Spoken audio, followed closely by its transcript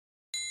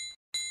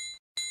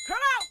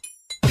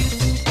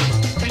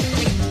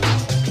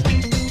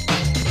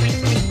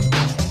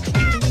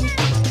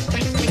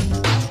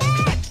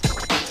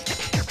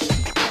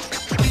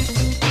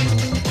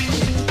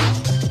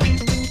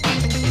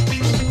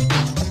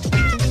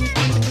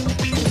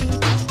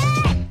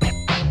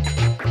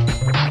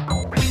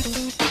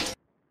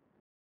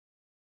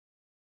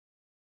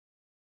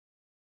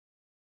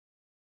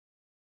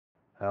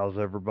How's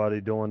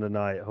everybody doing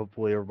tonight?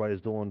 Hopefully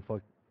everybody's doing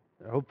fucking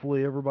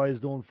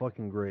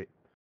great.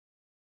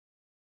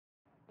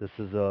 This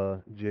is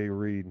Jay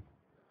Reed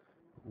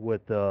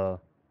with uh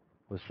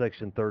with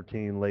Section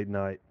 13 Late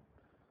Night.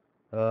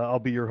 I'll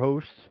be your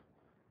host,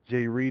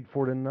 Jay Reed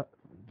for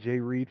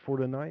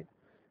tonight.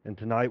 And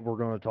tonight we're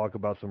going to talk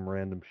about some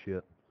random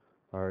shit.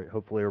 All right,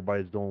 hopefully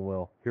everybody's doing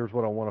well. Here's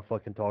what I want to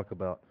fucking talk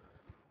about.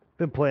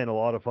 Been playing a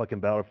lot of fucking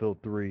Battlefield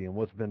 3, and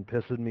what's been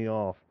pissing me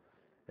off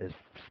is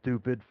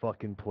stupid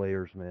fucking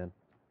players, man.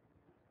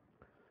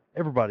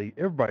 Everybody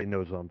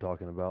knows what I'm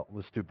talking about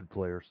with stupid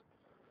players.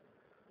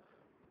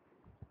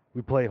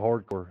 We play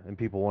hardcore and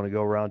people want to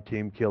go around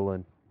team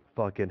killing.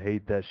 Fucking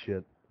hate that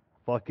shit.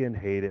 Fucking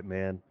hate it,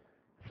 man.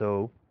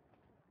 So,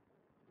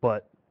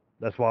 but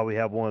that's why we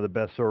have one of the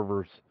best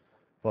servers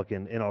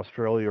fucking in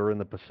Australia or in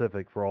the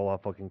Pacific for all I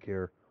fucking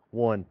care.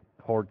 1,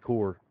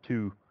 hardcore.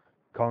 2,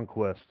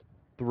 conquest.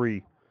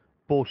 3,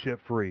 bullshit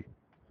free.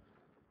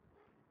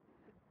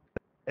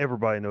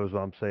 Everybody knows what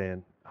I'm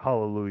saying.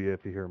 Hallelujah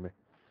if you hear me.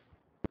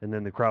 And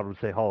then the crowd would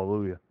say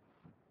hallelujah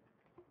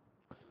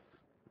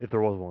if there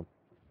was one.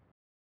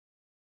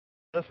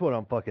 That's what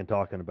I'm fucking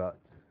talking about.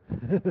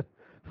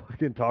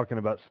 Fucking talking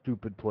about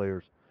stupid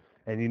players.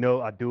 And you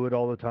know, I do it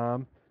all the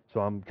time,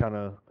 so I'm kind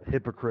of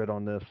hypocrite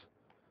on this.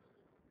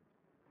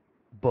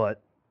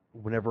 But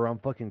whenever I'm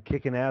fucking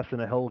kicking ass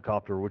in a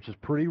helicopter, which is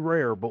pretty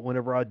rare, but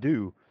whenever I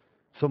do,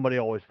 somebody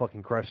always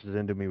fucking crashes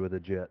into me with a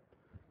jet.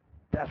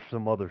 That's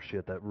some other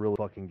shit that really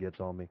fucking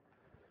gets on me.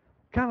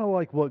 Kind of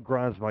like what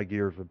grinds my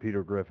gears with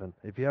Peter Griffin.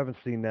 If you haven't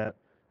seen that,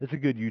 it's a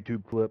good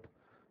YouTube clip.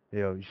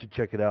 You should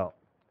check it out.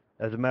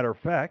 As a matter of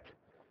fact,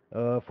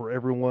 for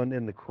everyone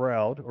in the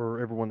crowd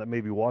or everyone that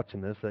may be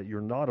watching this that you're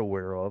not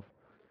aware of,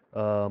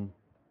 um,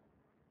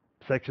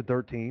 Section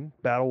 13,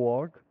 Battle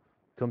Log,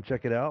 come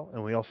check it out.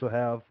 And we also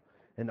have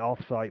an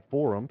offsite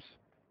forums.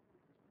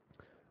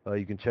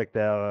 You can check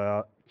that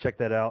out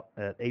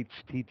at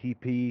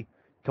http://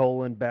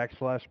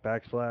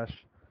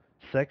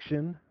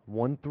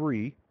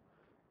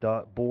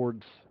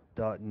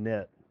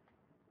 section13.boards.net.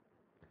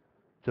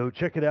 So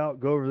check it out.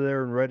 Go over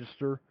there and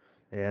register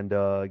and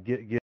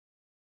get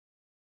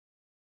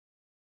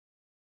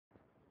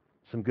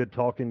some good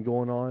talking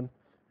going on.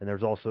 And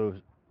there's also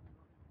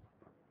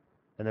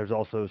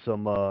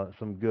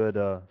some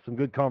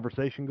good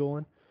conversation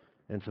going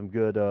and some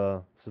good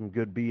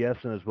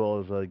BSing as well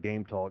as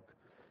game talk.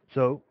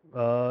 So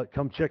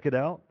come check it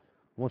out.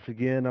 Once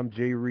again, I'm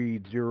Jay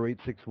Reed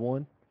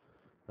 0861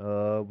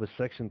 with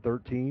Section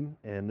 13,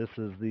 and this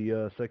is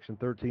the Section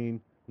 13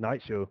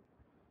 night show,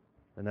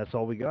 and that's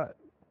all we got.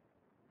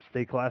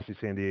 Stay classy,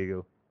 San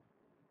Diego,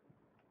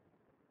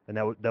 and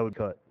that would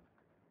cut.